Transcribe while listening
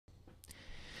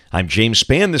I'm James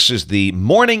Spann. This is the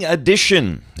morning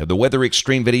edition of the Weather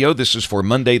Xtreme video. This is for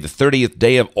Monday, the 30th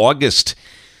day of August.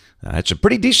 It's a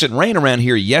pretty decent rain around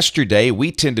here yesterday.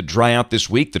 We tend to dry out this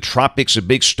week. The tropics a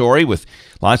big story with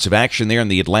lots of action there in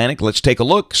the Atlantic. Let's take a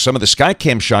look. Some of the sky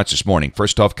cam shots this morning.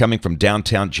 First off, coming from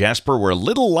downtown Jasper, where a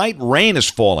little light rain is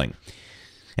falling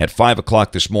at 5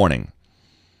 o'clock this morning.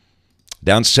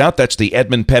 Down south, that's the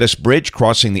Edmund Pettus Bridge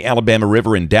crossing the Alabama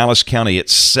River in Dallas County at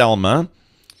Selma.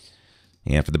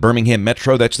 And for the Birmingham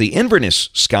Metro, that's the Inverness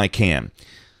Skycam,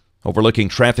 overlooking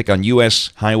traffic on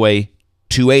U.S. Highway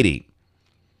 280.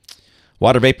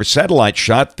 Water vapor satellite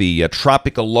shot, the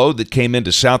tropical low that came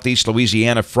into southeast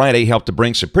Louisiana Friday helped to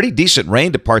bring some pretty decent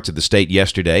rain to parts of the state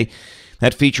yesterday.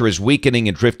 That feature is weakening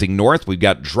and drifting north. We've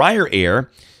got drier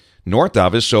air north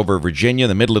of us over Virginia,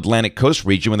 the middle Atlantic coast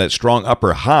region with that strong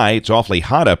upper high. It's awfully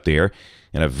hot up there,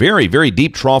 and a very, very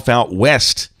deep trough out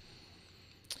west.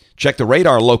 Check the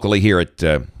radar locally here at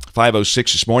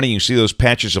 5:06 this morning. You can see those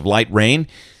patches of light rain.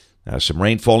 Some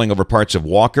rain falling over parts of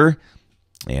Walker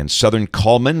and southern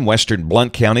Cullman, western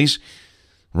Blount counties.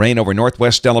 Rain over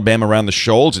northwest Alabama around the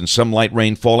Shoals, and some light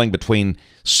rain falling between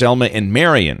Selma and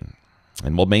Marion.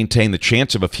 And we'll maintain the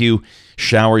chance of a few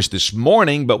showers this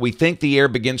morning, but we think the air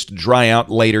begins to dry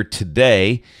out later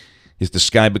today as the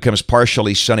sky becomes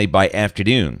partially sunny by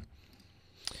afternoon.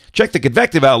 Check the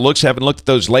convective outlooks. Haven't looked at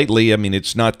those lately. I mean,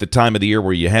 it's not the time of the year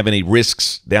where you have any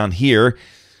risks down here,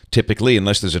 typically,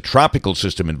 unless there's a tropical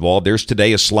system involved. There's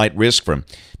today a slight risk from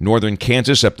northern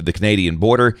Kansas up to the Canadian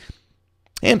border.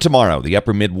 And tomorrow, the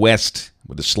upper Midwest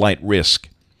with a slight risk.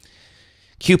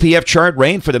 QPF chart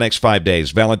rain for the next 5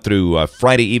 days, valid through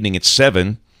Friday evening at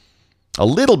 7. A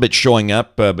little bit showing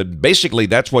up, but basically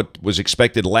that's what was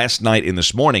expected last night and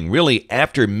this morning. Really,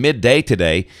 after midday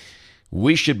today,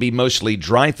 we should be mostly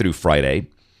dry through Friday.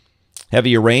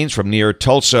 Heavier rains from near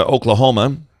Tulsa,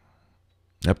 Oklahoma,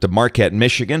 up to Marquette,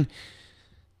 Michigan.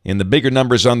 And the bigger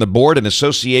numbers on the board in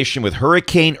association with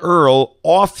Hurricane Earl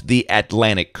off the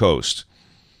Atlantic coast.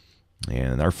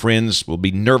 And our friends will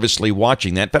be nervously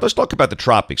watching that. But let's talk about the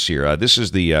tropics here. This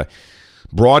is the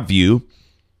broad view.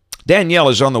 Danielle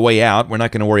is on the way out. We're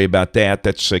not going to worry about that.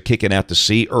 That's kicking out to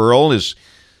sea. Earl is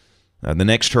the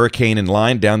next hurricane in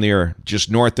line down there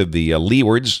just north of the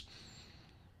leewards.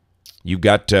 You've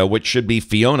got what should be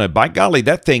Fiona. By golly,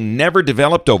 that thing never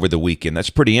developed over the weekend. That's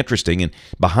pretty interesting. And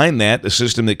behind that, the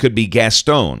system that could be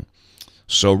Gaston.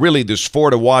 So really, there's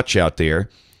 4 to watch out there.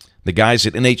 The guys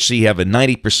at NHC have a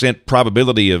 90%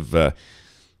 probability of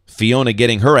Fiona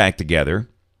getting her act together.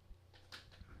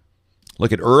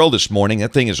 Look at Earl this morning.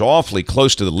 That thing is awfully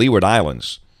close to the Leeward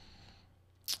Islands.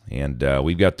 And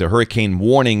we've got the hurricane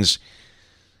warnings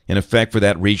in effect for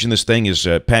that region. This thing is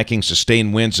packing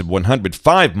sustained winds of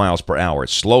 105 miles per hour.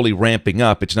 It's slowly ramping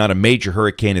up. It's not a major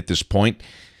hurricane at this point,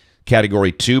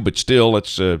 Category 2, but still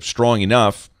it's strong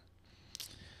enough.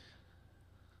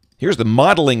 Here's the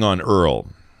modeling on Earl.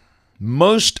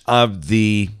 Most of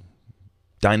the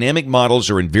dynamic models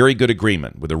are in very good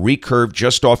agreement with a recurve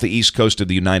just off the east coast of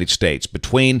the United States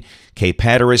between Cape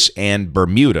Hatteras and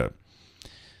Bermuda.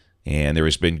 And there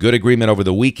has been good agreement over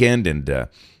the weekend, and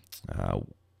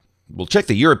we'll check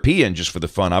the European just for the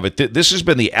fun of it. This has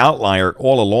been the outlier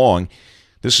all along.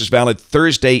 This is valid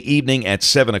Thursday evening at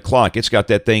 7 o'clock. It's got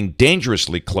that thing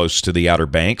dangerously close to the Outer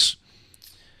Banks.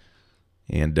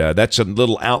 And that's a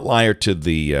little outlier to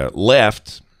the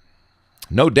left.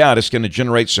 No doubt it's going to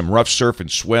generate some rough surf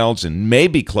and swells and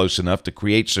maybe close enough to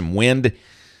create some wind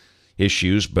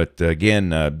issues. But again,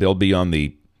 they'll be on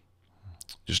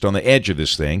just on the edge of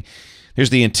this thing.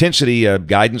 Here's the intensity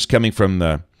guidance coming from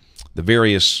the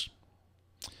various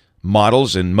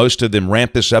models, and most of them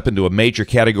ramp this up into a major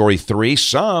Category 3.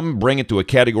 Some bring it to a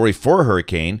Category 4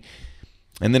 hurricane,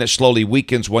 and then it slowly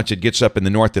weakens once it gets up in the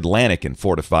North Atlantic in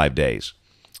 4 to 5 days.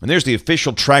 And there's the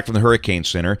official track from the Hurricane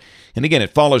Center. And again,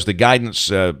 it follows the guidance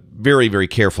very, very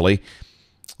carefully.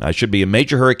 Should be a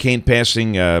major hurricane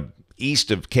passing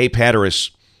east of Cape Hatteras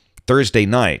Thursday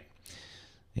night.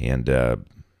 And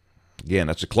again,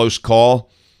 that's a close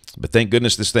call. But thank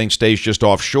goodness this thing stays just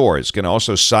offshore. It's going to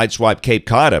also sideswipe Cape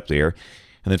Cod up there.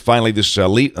 And then finally, this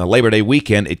Labor Day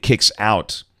weekend, it kicks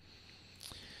out.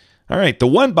 All right, the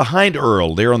one behind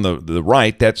Earl there on the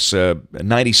right, that's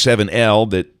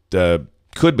 97L that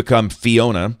could become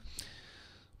Fiona.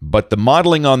 But the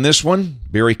modeling on this one,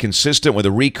 very consistent with a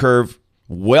recurve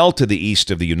well to the east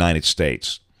of the United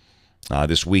States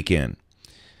this weekend,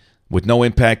 with no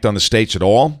impact on the states at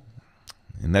all.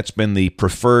 And that's been the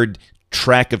preferred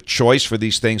track of choice for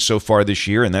these things so far this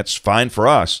year, and that's fine for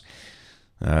us.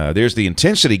 There's the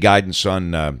intensity guidance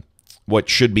on what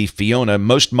should be Fiona.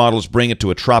 Most models bring it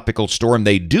to a tropical storm.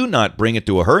 They do not bring it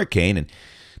to a hurricane, and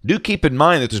Do keep in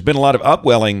mind that there's been a lot of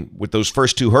upwelling with those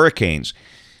first two hurricanes.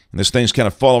 And this thing's kind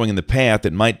of following in the path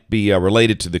that might be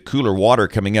related to the cooler water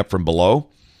coming up from below.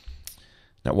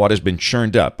 That water's been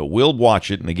churned up, but we'll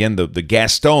watch it. And again, the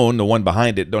Gaston, the one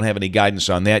behind it, don't have any guidance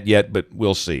on that yet, but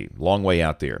we'll see. Long way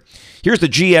out there. Here's the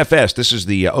GFS. This is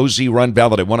the OZ run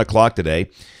valid at 1 o'clock today.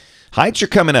 Heights are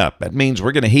coming up. That means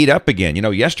we're going to heat up again. You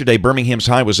know, yesterday Birmingham's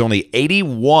high was only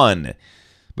 81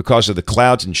 because of the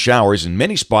clouds and showers, and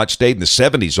many spots stayed in the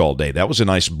 70s all day. That was a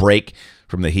nice break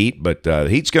from the heat, but the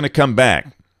heat's going to come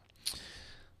back.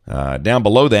 Down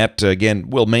below that, again,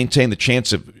 we'll maintain the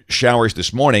chance of showers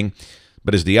this morning.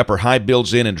 But as the upper high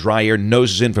builds in and dry air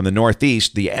noses in from the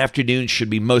northeast, the afternoon should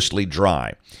be mostly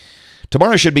dry.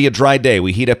 Tomorrow should be a dry day.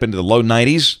 We heat up into the low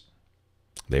 90s.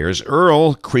 There's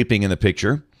Earl creeping in the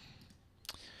picture.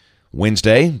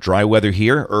 Wednesday, dry weather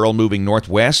here. Earl moving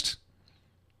northwest.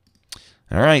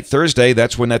 All right, Thursday,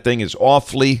 that's when that thing is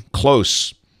awfully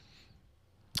close.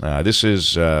 This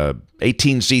is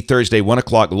 18Z Thursday, 1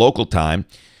 o'clock local time.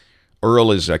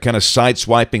 Earl is kind of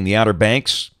sideswiping the Outer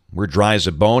Banks. We're dry as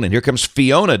a bone, and here comes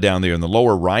Fiona down there in the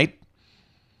lower right.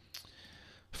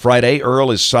 Friday,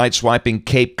 Earl is sideswiping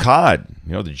Cape Cod.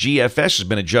 You know, the GFS has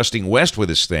been adjusting west with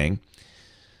this thing.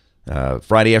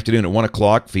 Friday afternoon at 1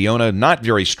 o'clock, Fiona not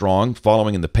very strong,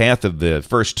 following in the path of the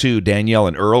first two, Danielle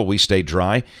and Earl. We stay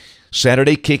dry.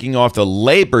 Saturday, kicking off the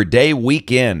Labor Day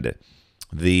weekend,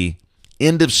 the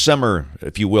end of summer,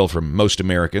 if you will, for most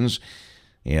Americans.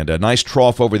 And a nice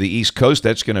trough over the East Coast.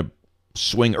 That's going to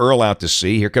swing Earl out to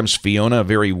sea. Here comes Fiona, a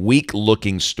very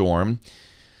weak-looking storm.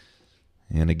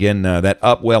 And again, that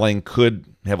upwelling could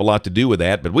have a lot to do with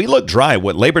that. But we look dry.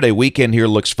 What Labor Day weekend here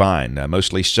looks fine.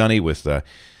 Mostly sunny with,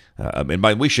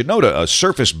 and we should note a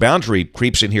surface boundary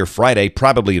creeps in here Friday,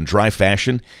 probably in dry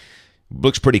fashion.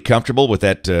 Looks pretty comfortable with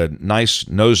that nice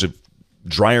nose of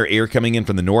drier air coming in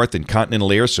from the north and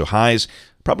continental air. So highs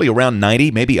probably around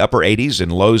 90, maybe upper 80s, and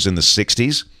lows in the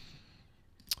 60s.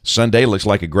 Sunday looks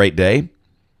like a great day.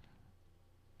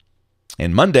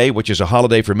 And Monday, which is a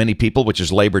holiday for many people, which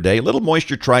is Labor Day, a little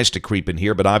moisture tries to creep in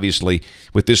here, but obviously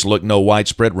with this look, no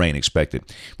widespread rain expected.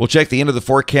 We'll check the end of the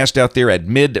forecast out there at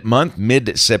mid-month,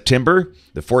 mid-September,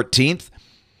 the 14th.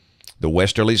 The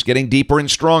westerlies getting deeper and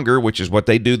stronger, which is what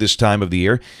they do this time of the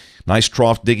year. Nice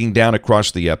trough digging down across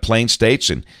the plain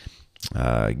states. And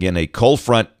again, a cold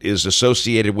front is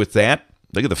associated with that.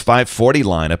 Look at the 540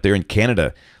 line up there in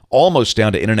Canada, almost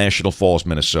down to International Falls,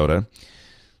 Minnesota.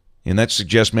 And that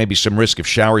suggests maybe some risk of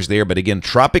showers there. But again,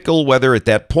 tropical weather at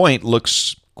that point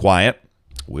looks quiet.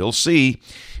 We'll see.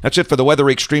 That's it for the Weather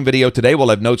Xtreme video today. We'll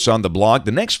have notes on the blog.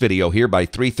 The next video here by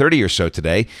 3:30 or so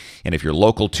today. And if you're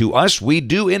local to us, we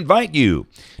do invite you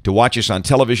to watch us on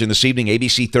television this evening,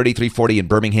 ABC 3340 in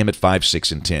Birmingham at 5,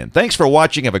 6, and 10. Thanks for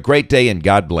watching. Have a great day, and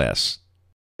God bless.